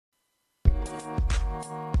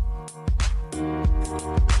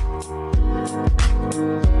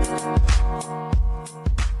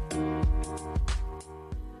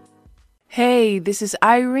Hey, this is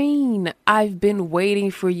Irene. I've been waiting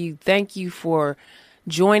for you. Thank you for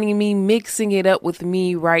joining me, mixing it up with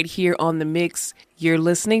me right here on The Mix. You're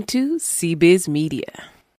listening to CBiz Media.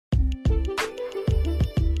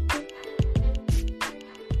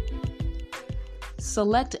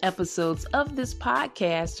 Select episodes of this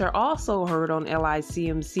podcast are also heard on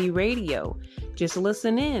LICMC Radio. Just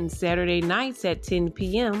listen in Saturday nights at 10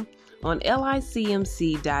 p.m. on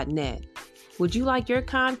licmc.net. Would you like your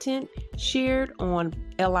content shared on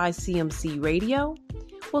LICMC Radio?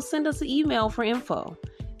 Well, send us an email for info.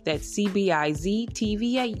 That's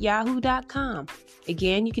cbiztv@yahoo.com.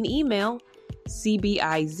 Again, you can email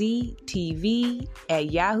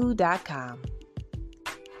cbiztv@yahoo.com.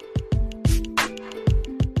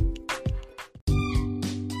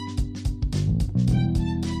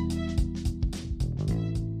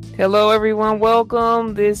 Hello, everyone.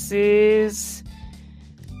 Welcome. This is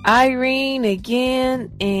Irene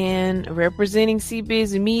again, and representing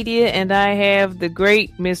CBiz Media, and I have the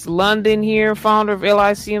great Miss London here, founder of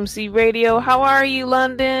LICMC Radio. How are you,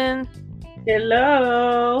 London?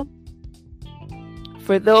 Hello.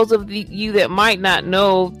 For those of you that might not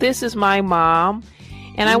know, this is my mom,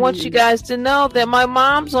 and I want you guys to know that my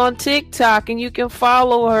mom's on TikTok, and you can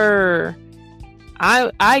follow her.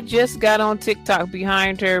 I just got on TikTok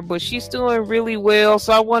behind her, but she's doing really well,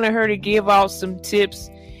 so I wanted her to give out some tips.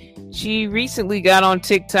 She recently got on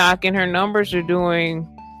TikTok, and her numbers are doing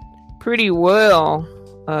pretty well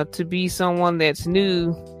to be someone that's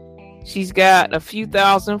new. She's got a few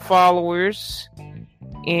thousand followers.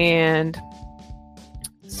 And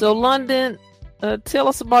so, London, tell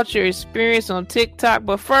us about your experience on TikTok.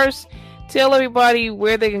 But first, tell everybody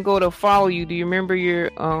where they can go to follow you. Do you remember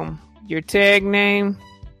your tag name?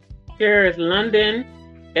 Here is London,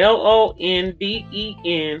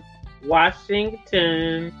 Londen,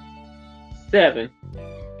 Washington 7.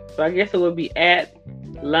 So I guess it would be at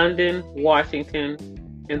London, Washington,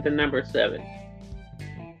 and the number 7.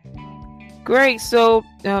 Great. So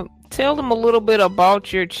tell them a little bit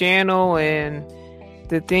about your channel and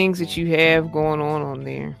the things that you have going on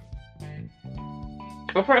there.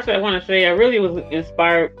 Well, first I want to say I really was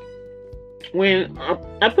inspired when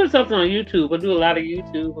I put something on YouTube. I do a lot of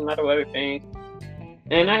YouTube, a lot of other things.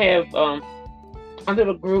 And I have a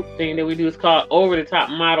little group thing that we do. It's called Over the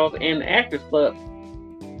Top Models and the Actors Club.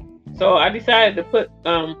 So I decided to put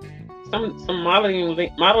some modeling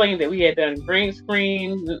that we had done, green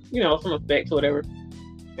screen, some effects or whatever.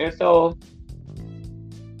 And so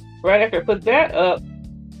right after I put that up,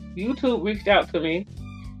 YouTube reached out to me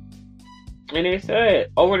and they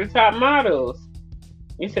said, Over the Top Models.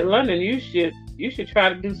 He said, London, you should try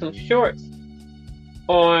to do some shorts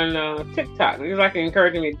on TikTok. He was like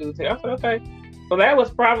encouraging me to do it. I said, okay. So that was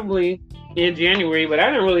probably in January, but I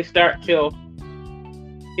didn't really start till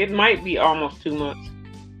it might be almost 2 months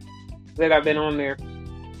that I've been on there.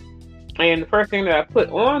 And the first thing that I put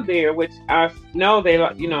on there, which I know they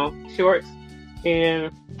like, shorts,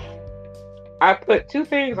 and I put 2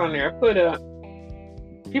 things on there. I put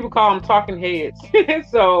people call them talking heads.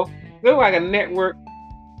 So it looked like a network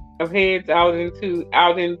of heads out in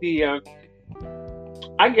the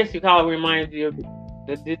I guess you call it, reminds you of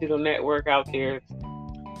the digital network out there.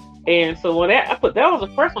 And so when that was the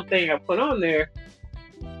first thing I put on there,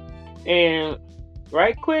 and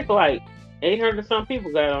right quick, like 800 some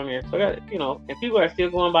people got on there. So that, and people are still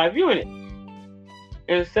going by viewing it.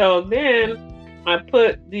 And so then I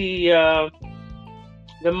put the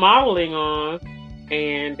modeling on,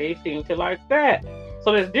 and they seem to like that.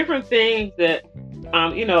 So there's different things that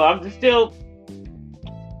I'm just still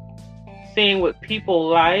seeing what people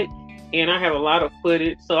like, and I have a lot of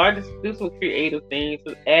footage, so I just do some creative things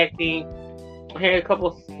with acting. I had a couple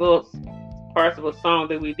of little parts of a song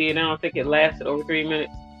that we did. I don't think it lasted over 3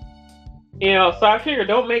 minutes. So I figured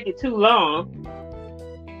don't make it too long.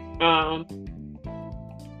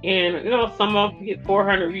 And some of them get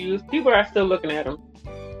 400 views. People are still looking at them.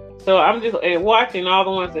 So I'm just watching all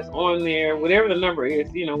the ones that's on there, whatever the number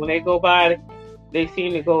is. When they go by, they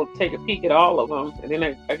seem to go take a peek at all of them. And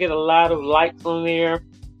then I get a lot of likes on there.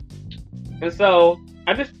 And so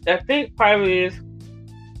I think probably is,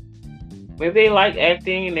 if they like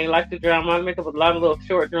acting and they like the drama, I make up a lot of little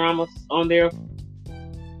short dramas on there.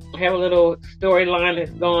 I have a little storyline that's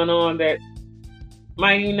going on that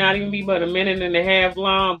might not even be but a minute and a half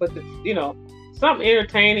long, but it's, something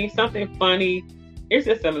entertaining, something funny. It's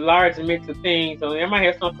just a large mix of things. I might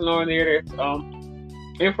have something on there that's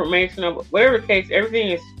information of whatever the case. Everything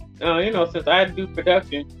is, since I do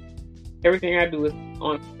production, everything I do is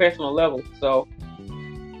on a professional level. So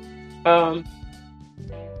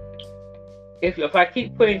if I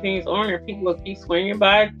keep putting things on there, people will keep swinging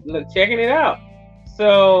by, checking it out.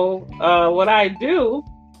 So what I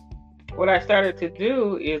started to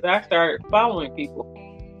do is I started following people.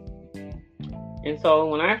 And so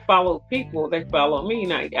when I followed people, they followed me.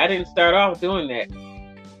 And I didn't start off doing that.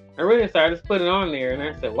 I really started just putting it on there. And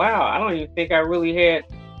I said, wow, I don't even think I really had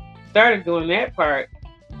started doing that part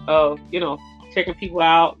of, checking people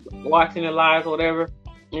out, watching their lives or whatever.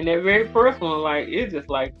 And that very first one, it just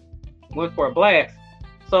went for a blast.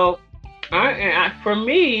 So for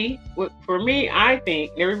me, I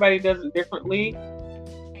think everybody does it differently.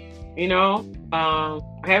 I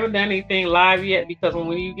haven't done anything live yet because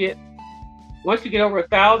once you get over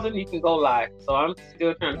 1,000, you can go live. So I'm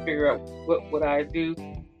still trying to figure out what I do.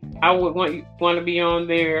 I would want to be on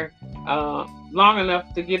there long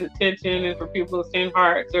enough to get attention and for people to send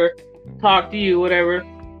hearts or talk to you, whatever.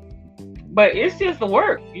 But it's just the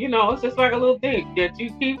work, it's just like a little thing that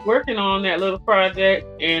you keep working on that little project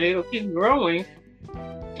and it'll keep growing.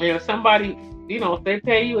 And if somebody, if they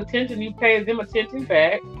pay you attention, you pay them attention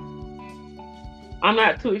back. I'm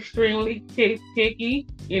not too extremely picky,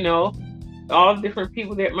 all the different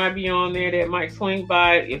people that might be on there that might swing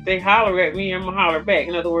by. If they holler at me, I'm gonna holler back.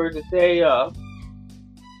 In other words, if they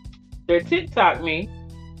TikTok me,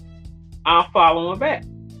 I'll follow them back.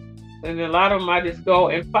 And a lot of them I just go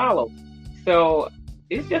and follow. So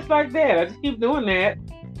it's just like that. I just keep doing that,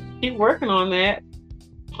 keep working on that.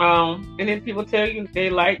 And then people tell you they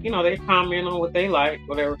like, they comment on what they like,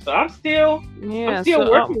 whatever. So I'm still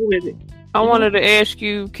working with it. I wanted to ask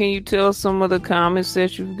you, can you tell some of the comments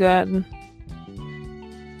that you've gotten?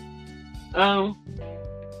 Well,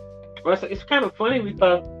 it's kind of funny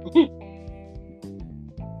because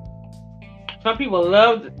some people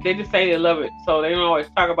they just say they love it, so they don't always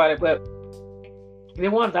talk about it. But the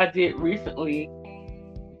ones I did recently,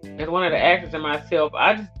 as one of the actors and myself,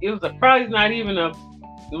 it was probably not even a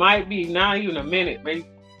minute, maybe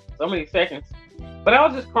so many seconds. But I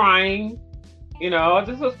was just crying, I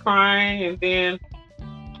just was crying, and then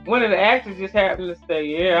one of the actors just happened to say,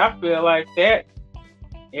 "Yeah, I feel like that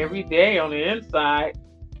every day on the inside."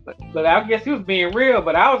 But I guess he was being real,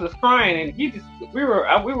 but I was just crying, and we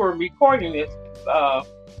were recording this,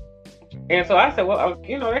 and so I said, well,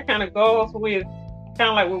 that kind of goes with kind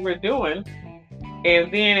of like what we're doing.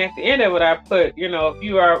 And then at the end of it, I put, if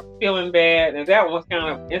you are feeling bad, and that one was kind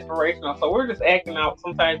of inspirational. So we're just acting out.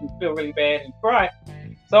 Sometimes we feel really bad and cry.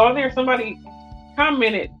 So on there, somebody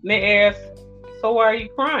commented and they asked, "So why are you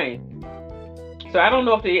crying?" So I don't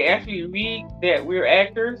know if they actually read that we're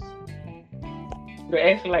actors. They're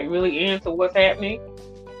actually really into what's happening.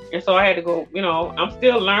 And so I had to go, I'm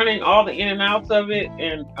still learning all the in and outs of it,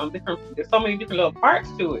 and there's so many different little parts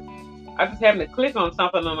to it. I just happened to click on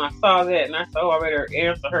something and I saw that and I said, I better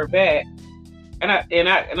answer her back. And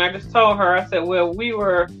I just told her, I said, well, we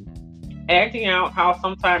were acting out how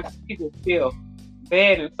sometimes people feel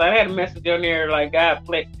bad. And so I had a message on there like, God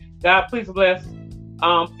please bless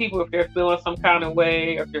people if they're feeling some kind of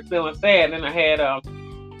way or if they're feeling sad. And I had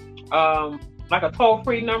like a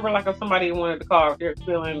toll-free number, like if somebody wanted to call if they're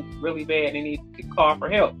feeling really bad and need to call for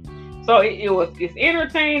help. So it's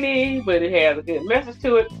entertaining, but it has a good message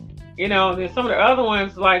to it. Then some of the other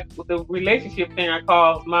ones, like with the relationship thing, I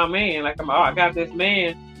call my man. Like I got this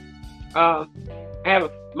man. I have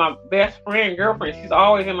my best friend, girlfriend. She's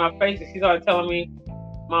always in my face, and she's always telling me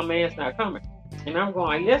my man's not coming. And I'm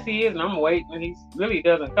going, yes, he is, and I'm waiting, and he really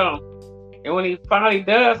doesn't come. And when he finally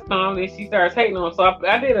does come, then she starts hating on him. So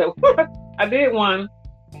I did one.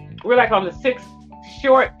 We're like on the 6th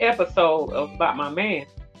short episode about my man.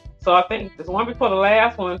 So I think this one before the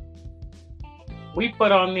last one, we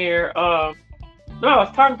put on there. I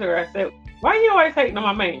was talking to her. I said, "Why you always hating on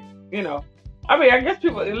my man?" I guess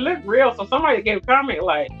people, it looked real. So somebody gave a comment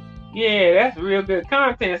like, "Yeah, that's real good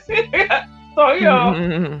content." So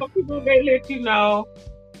some people, they let you know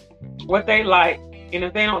what they like, and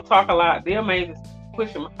if they don't talk a lot, they may just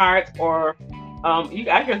push them hearts or you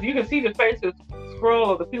can see the faces scroll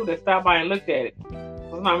of the people that stopped by and looked at it.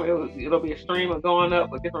 Sometimes it'll be a stream of going up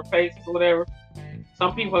with different faces or whatever.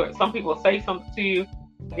 Some people say something to you,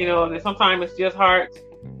 and sometimes it's just hearts.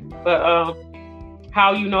 But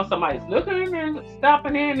how somebody's looking and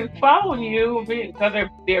stopping in and following you because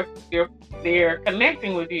they're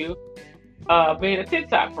connecting with you, being a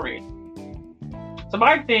TikTok friend. So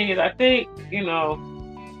my thing is, I think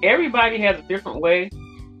everybody has a different way.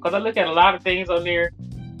 Because I look at a lot of things on there.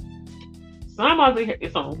 Some of it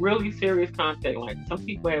is some really serious content. Like some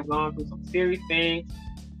people have gone through some serious things.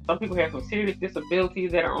 Some people have some serious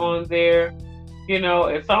disabilities that are on there.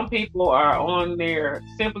 And some people are on there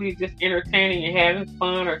simply just entertaining and having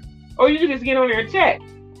fun, or you can just get on there and chat.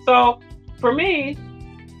 So for me,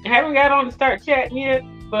 I haven't got on to start chatting yet,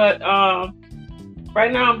 but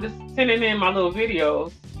right now I'm just sending in my little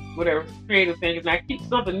videos, whatever creative things, and I keep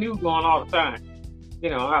something new going all the time. You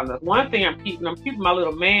know, one thing I'm keeping my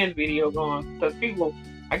little man video going, because people,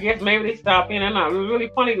 I guess maybe they stop in. And it was really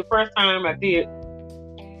funny the first time I did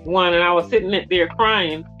one, and I was sitting there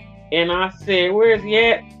crying, and I said, "Where's he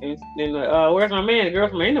at?" And where's my man? The girl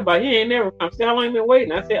from, "Ain't nobody, he ain't never come." I said, "How long you been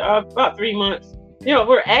waiting?" I said, "About 3 months." You know,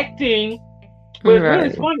 we're acting, but it's really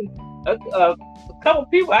funny. A couple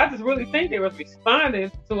people, I just really think they was responding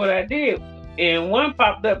to what I did, and one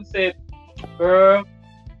popped up and said, "Girl,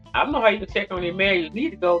 I don't know how you can check on your man. You need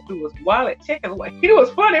to go through his wallet, check his wallet." It was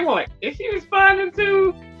funny. I'm like, is she responding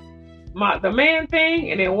to the man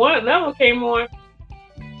thing? And then another one came on.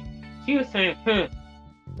 She was saying, I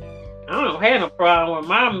don't have no problem with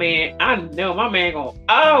my man. I know my man gonna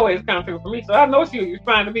always come through for me. So I know she was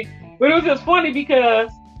responding to me. But it was just funny because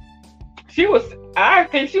I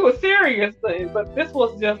think she was serious, but this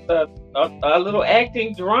was just a little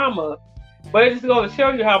acting drama. But it's just going to show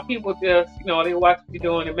you how people just, you know, they watch what you're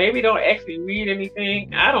doing and maybe don't actually read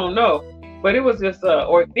anything. I don't know. But it was just,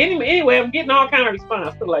 anyway, I'm getting all kind of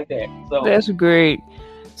response to like that. So that's great.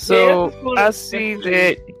 So yeah, I see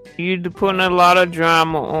that you're putting a lot of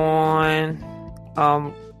drama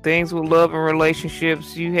on things with love and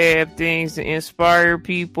relationships. You have things to inspire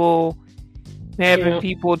people, having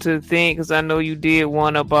people to think, because I know you did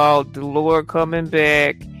one about the Lord coming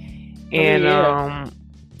back. And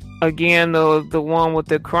again, the one with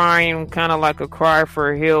the crying, kind of like a cry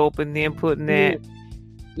for help, and then putting that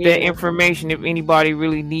information if anybody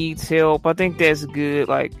really needs help. I think that's good.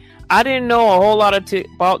 Like, I didn't know a whole lot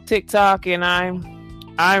about TikTok, and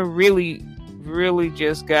I really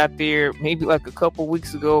just got there maybe like a couple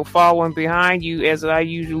weeks ago, following behind you as I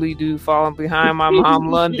usually do, following behind my mom,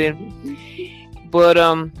 London. But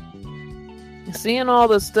seeing all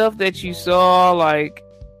the stuff that you saw, like,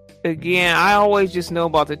 again, I always just know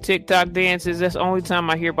about the TikTok dances. That's the only time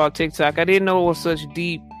I hear about TikTok. I didn't know it was such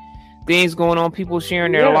deep things going on. People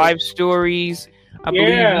sharing their life stories. I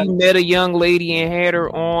believe you met a young lady and had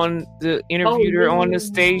her on interviewed her on the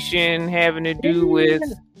station, having to do with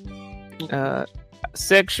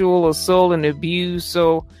sexual assault and abuse.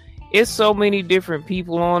 So it's so many different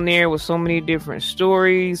people on there with so many different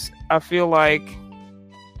stories. I feel like,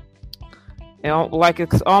 you know, like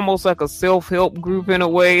it's almost like a self-help group in a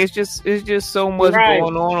way. It's just so much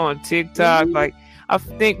going on TikTok. Like, I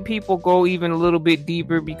think people go even a little bit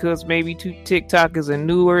deeper because maybe TikTok is a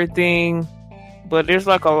newer thing, but there's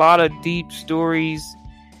like a lot of deep stories,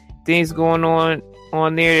 things going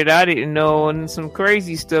on there that I didn't know, and some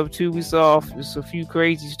crazy stuff too. We saw just a few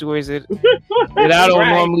crazy stories that I don't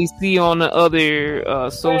normally see on the other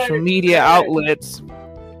social media outlets,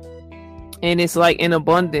 and it's like in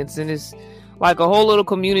abundance, and it's like a whole little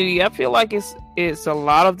community. I feel like it's a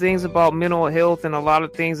lot of things about mental health and a lot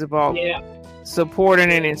of things about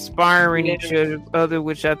supporting and inspiring each other,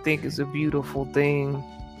 which I think is a beautiful thing.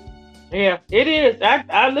 Yeah, it is.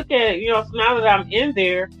 I look at it, you know, so now that I'm in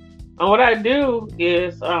there, what I do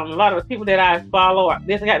is a lot of the people that I follow,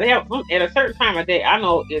 they have at a certain time of day. I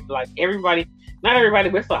know it's like everybody, not everybody,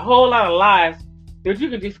 but it's a whole lot of lives that you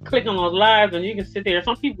can just click on those lives and you can sit there.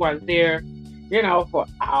 Some people are there, you know, for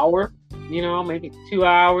an hour, you know, maybe 2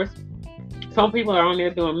 hours. Some people are on there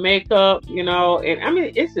doing makeup, you know, and I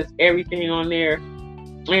mean, it's just everything on there.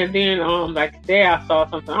 And then, like today I saw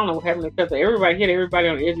something, I don't know what happened, because everybody hit everybody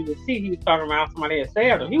on the edge of the seat. He was talking about somebody that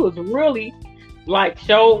stabbed him. He was really, like,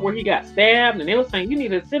 showed where he got stabbed, and they were saying, "You need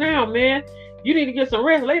to sit down, man. You need to get some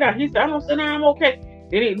rest later." He said, "I'm gonna sit down, I'm okay."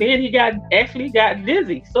 Then he got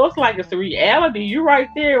dizzy. So it's like it's a reality. You're right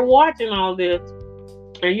there watching all this,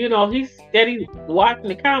 and you know he's steady watching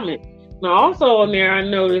the comments. Now, also on there, I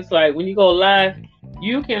noticed, like, when you go live,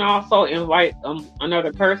 you can also invite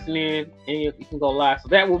another person in, and you can go live. So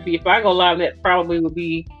that would be, if I go live, that probably would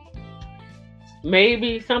be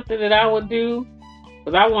maybe something that I would do,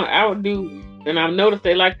 because I would do, and I've noticed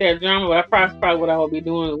they like that drama, but that's probably what I would be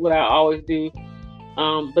doing, what I always do.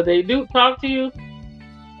 But they do talk to you,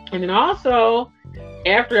 and then also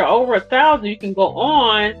after over 1,000, you can go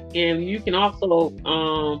on, and you can also,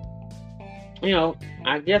 you know,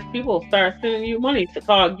 I guess people start sending you money to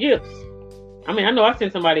call gifts. I mean, I know I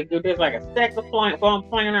sent somebody good. There's like a saxophone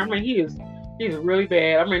playing. I mean, he's really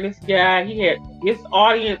bad. I mean, this guy, his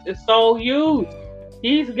audience is so huge.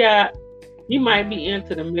 He might be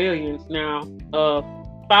into the millions now of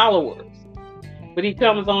followers. But he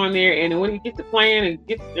comes on there, and when he gets to playing,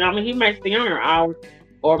 he might stay on an hour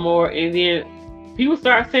or more, and then people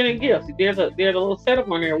start sending gifts. There's a little setup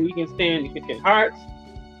on there where you can send hearts,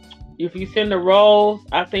 If you send the rolls,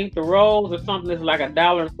 I think the rolls or something is like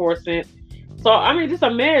 $1.04. So I mean, just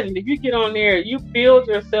imagine if you get on there, you build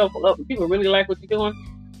yourself up. People really like what you're doing.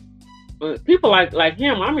 But people like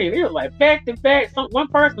him. I mean, it was like back to back. One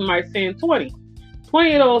person might send 20 of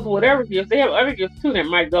those, whatever gifts. They have other gifts too that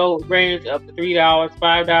might go range up to $3,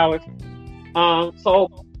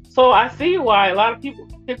 $5. So I see why a lot of people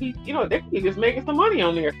could be, they could be just making some money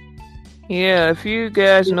on there. Yeah, if you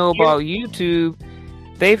guys know about YouTube,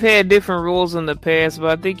 they've had different rules in the past,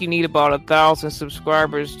 but I think you need about 1,000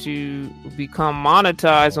 subscribers to become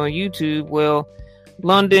monetized on YouTube. Well,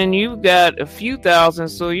 London, you got a few thousand,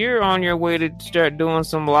 so you're on your way to start doing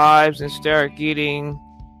some lives and start getting,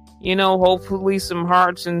 hopefully some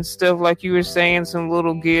hearts and stuff like you were saying, some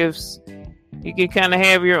little gifts. You can kind of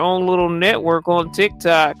have your own little network on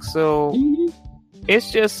TikTok. So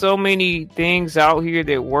it's just so many things out here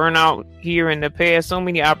that weren't out here in the past, so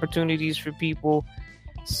many opportunities for people.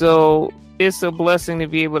 So it's a blessing to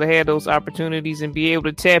be able to have those opportunities and be able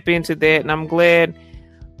to tap into that. And I'm glad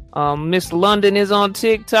Miss London is on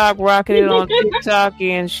TikTok, rocking it on TikTok,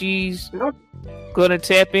 and she's gonna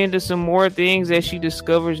tap into some more things as she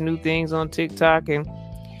discovers new things on TikTok. And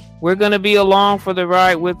we're gonna be along for the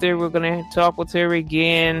ride with her. We're gonna talk with her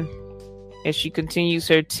again as she continues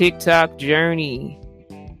her TikTok journey.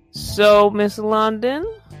 So, Miss London,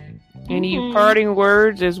 any parting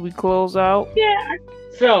words as we close out? Yeah.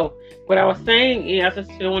 So, what I was saying is, I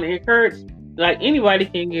just want to encourage, like, anybody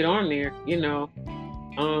can get on there,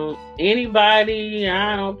 anybody,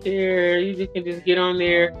 I don't care, you just can just get on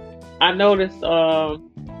there. I noticed,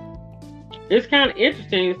 it's kind of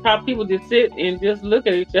interesting, it's how people just sit and just look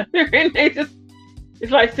at each other, and it's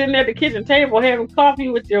like sitting at the kitchen table having coffee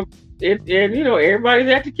with and everybody's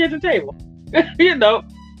at the kitchen table,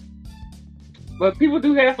 But people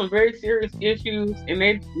do have some very serious issues, and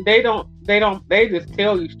they just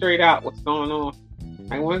tell you straight out what's going on.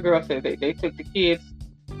 Like one girl said they took the kids,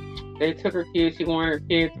 they took her kids, she wanted her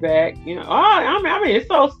kids back. I mean it's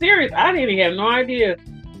so serious. I didn't even have no idea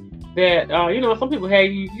that some people have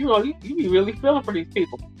you be really feeling for these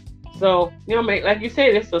people. So like you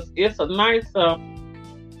said, it's a nice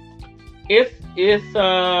it's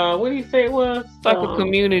what do you say it was? It's like a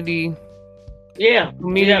community. Yeah.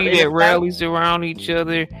 Community that rallies around each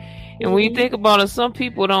other. And when you think about it, some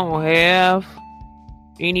people don't have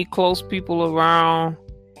any close people around,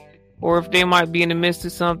 or if they might be in the midst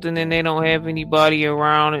of something and they don't have anybody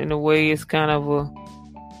around, in a way it's kind of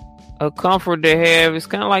a comfort to have. It's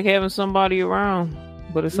kind of like having somebody around,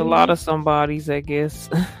 but it's a lot of somebodies, I guess.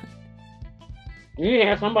 You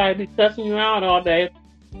have somebody be cussing you out all day.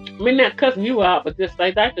 I mean, not cussing you out, but just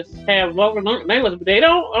like that, just have vulgar language. But they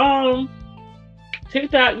don't.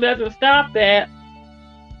 TikTok doesn't stop that.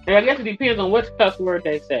 And I guess it depends on which cuss word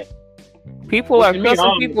they say. People are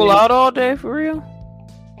cussing people out all day, for real?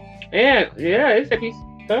 Yeah, they say he's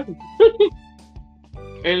cussing.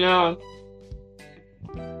 And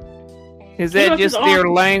is that just their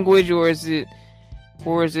language, or is it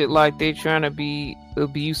like they're trying to be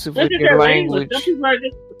abusive with their language?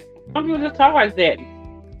 Some people just talk like that.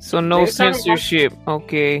 So no censorship.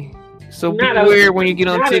 Okay. So beware when you get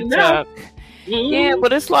on TikTok. Yeah,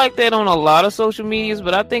 but it's like that on a lot of social medias.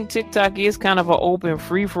 But I think TikTok is kind of an open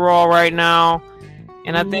free-for-all right now.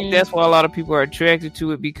 And I think that's why a lot of people are attracted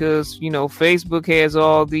to it, because, Facebook has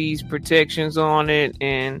all these protections on it,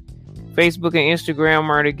 and Facebook and Instagram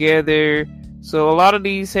are together. So a lot of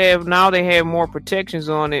these they have more protections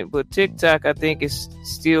on it. But TikTok, I think, is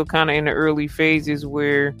still kind of in the early phases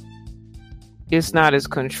where it's not as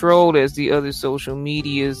controlled as the other social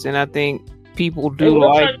medias. And I think people do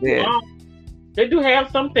like that. They do have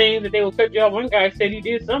some things that they will cut you off. One guy said he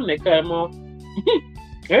did something, they cut him off.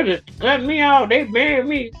 They just cut me off. They banned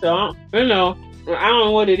me. So, I don't know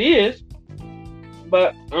what it is.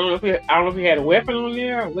 But I don't know if he had a weapon on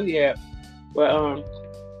there or what he had. But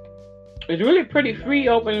it's really pretty free,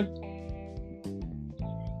 open.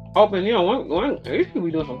 One these people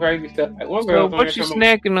be doing some crazy stuff. Like one girl. So what you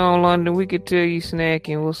snacking on, London? We could tell you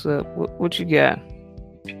snacking. What's up? What you got?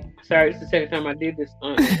 Sorry, it's the second time I did this.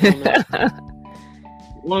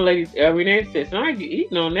 One lady, Renee said, "So I get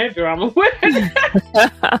eating on that drama."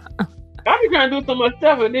 I be trying to do so much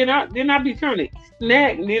stuff, and then I be trying to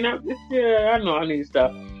snack, and then I know I need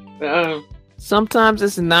stuff. Sometimes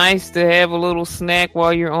it's nice to have a little snack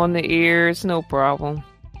while you're on the air. It's no problem.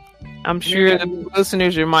 I'm sure the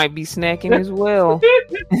listeners might be snacking as well.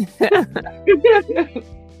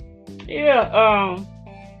 Yeah.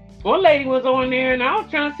 One lady was on there, and I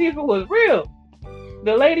was trying to see if it was real.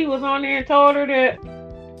 The lady was on there and told her that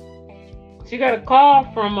she got a call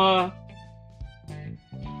from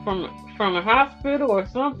from the hospital or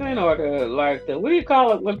something, or the what do you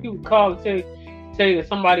call it when people call to tell you that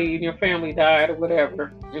somebody in your family died or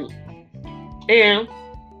whatever. And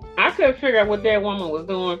I couldn't figure out what that woman was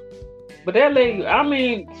doing, but that lady, I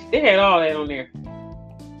mean, they had all that on there.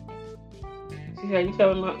 She said, "You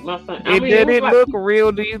telling my son?" Did it look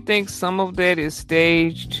real? Do you think some of that is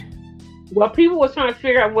staged? Well, people were trying to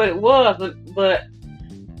figure out what it was, but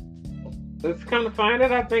it's kind of fine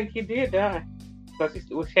that I think he did die. Because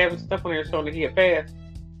he was having stuff on there showing that he had passed.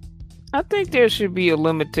 I think there should be a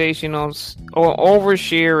limitation on or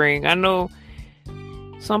oversharing. I know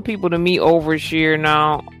some people, to me, overshare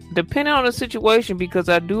now, depending on the situation, because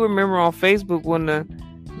I do remember on Facebook when the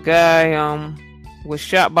guy was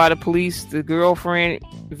shot by the police, the girlfriend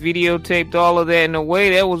videotaped all of that. In a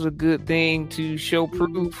way, that was a good thing to show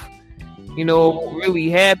proof, what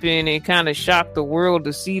really happened, and kind of shocked the world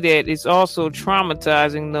to see that. It's also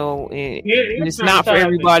traumatizing, though, and it's not for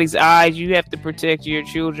everybody's eyes. You have to protect your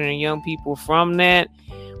children and young people from that.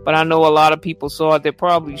 But I know a lot of people saw it that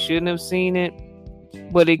probably shouldn't have seen it.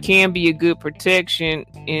 But it can be a good protection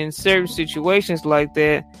in certain situations like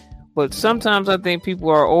that. But sometimes I think people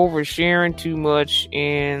are oversharing too much,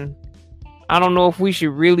 and I don't know if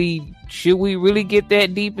should we really get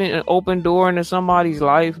that deep in an open door into somebody's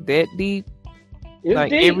life, that deep? It's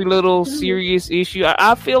like deep. Every little serious issue.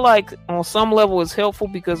 I feel like on some level it's helpful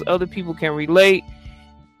because other people can relate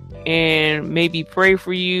and maybe pray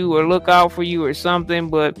for you or look out for you or something,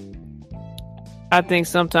 but I think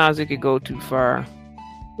sometimes it could go too far.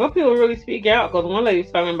 Some people really speak out, because one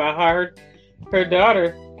lady's talking about how her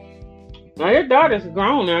daughter, now her daughter's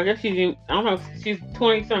grown now. I guess I don't know if she's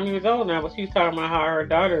 20-something years old now, but she's talking about how her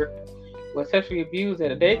daughter was sexually abused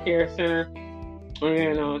at a daycare center.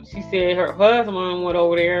 And she said her husband went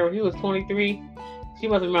over there. He was 23. She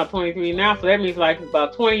must be about 23 now, so that means like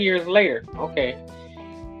about 20 years later. Okay.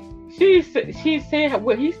 She said he's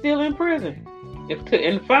still in prison.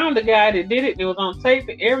 And found the guy that did it. It was on tape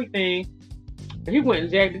and everything. He went and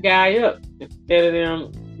jacked the guy up instead of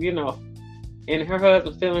them, and her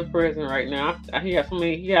husband's still in prison right now. He got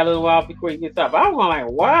a little while before he gets out. But I was like,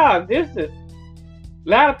 wow, this is, a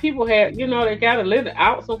lot of people had, they got to live it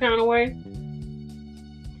out some kind of way.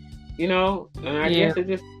 And I guess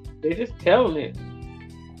they're just telling it.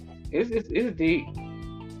 It's deep.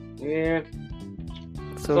 Yeah.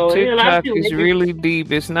 So TikTok is really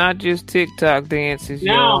deep. It's not just TikTok dances,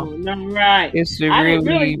 y'all. No, right. It's a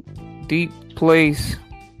really deep place.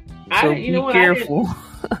 So be careful.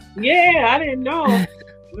 I didn't know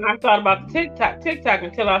when I thought about the TikTok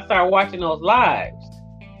until I started watching those lives.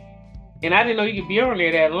 And I didn't know you could be on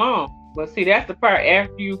there that long. But see, that's the part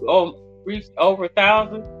after you reach over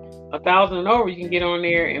 1,000 and over, you can get on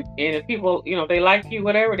there, and if people, they like you,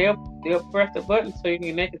 whatever, they'll press the button so you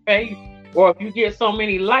can make it pay you. Or if you get so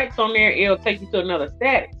many likes on there, it'll take you to another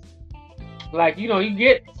status. Like, you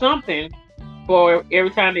get something for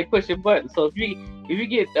every time they push a button. So if you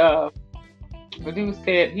get the dude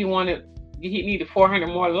said he needed 400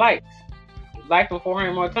 more likes. Like him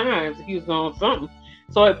 400 more times if he was on something.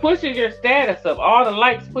 So it pushes your status up. All the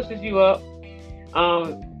likes pushes you up.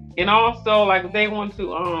 And also, like, if they want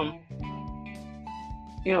to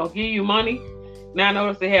give you money. Now I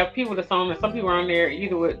notice they have people that's on there. Some people are on there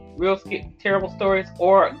either with real terrible stories,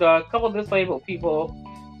 or a couple of disabled people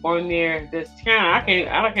on there. That's I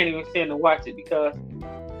can't even stand to watch it, because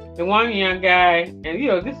the one young guy, and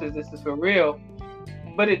this is for real.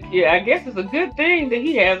 But I guess it's a good thing that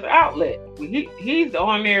he has an outlet. He's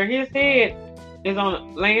on there. His head is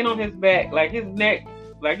laying on his back, like his neck,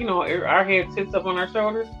 like our head sits up on our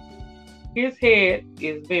shoulders. His head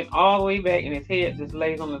is bent all the way back, and his head just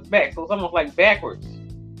lays on his back. So it's almost like backwards.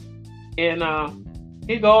 And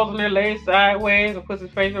he goes in there, lays sideways, and puts his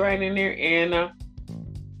face right in there. And,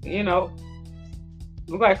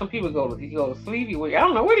 look like some people go to sleep. I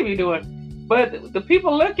don't know what he be doing. But the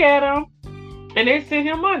people look at him, and they send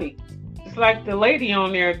him money. It's like the lady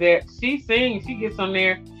on there that she sings. She gets on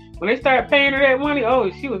there. When they start paying her that money,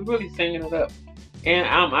 she was really singing it up. And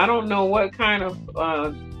I don't know what kind of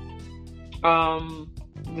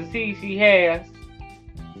disease she has,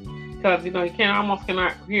 because you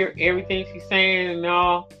cannot hear everything she's saying and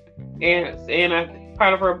all, and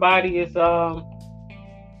part of her body is I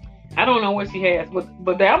don't know what she has, but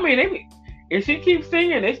if she keeps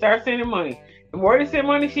singing, they start sending money. The more they send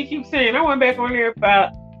money, she keeps singing. I went back on there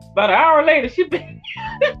about an hour later. She was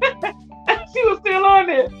still on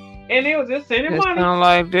there, and it was just sending money. Sound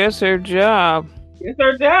like that's her job. It's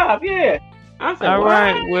her job, yeah. I said, all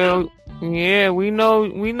right, well. Yeah, we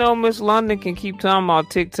know Miss London can keep talking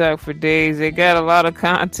about TikTok for days. They got a lot of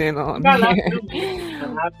content on there.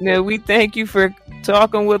 Now, we thank you for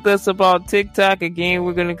talking with us about TikTok. Again,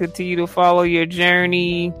 we're going to continue to follow your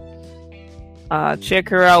journey. Check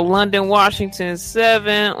her out, London Washington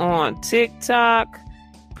 7 on TikTok.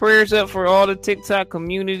 Prayers up for all the TikTok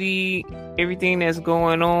community, everything that's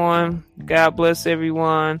going on. God bless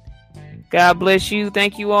everyone. God bless you.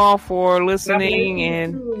 Thank you all for listening,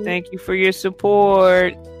 and thank you for your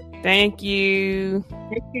support. Thank you.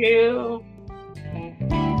 Thank you.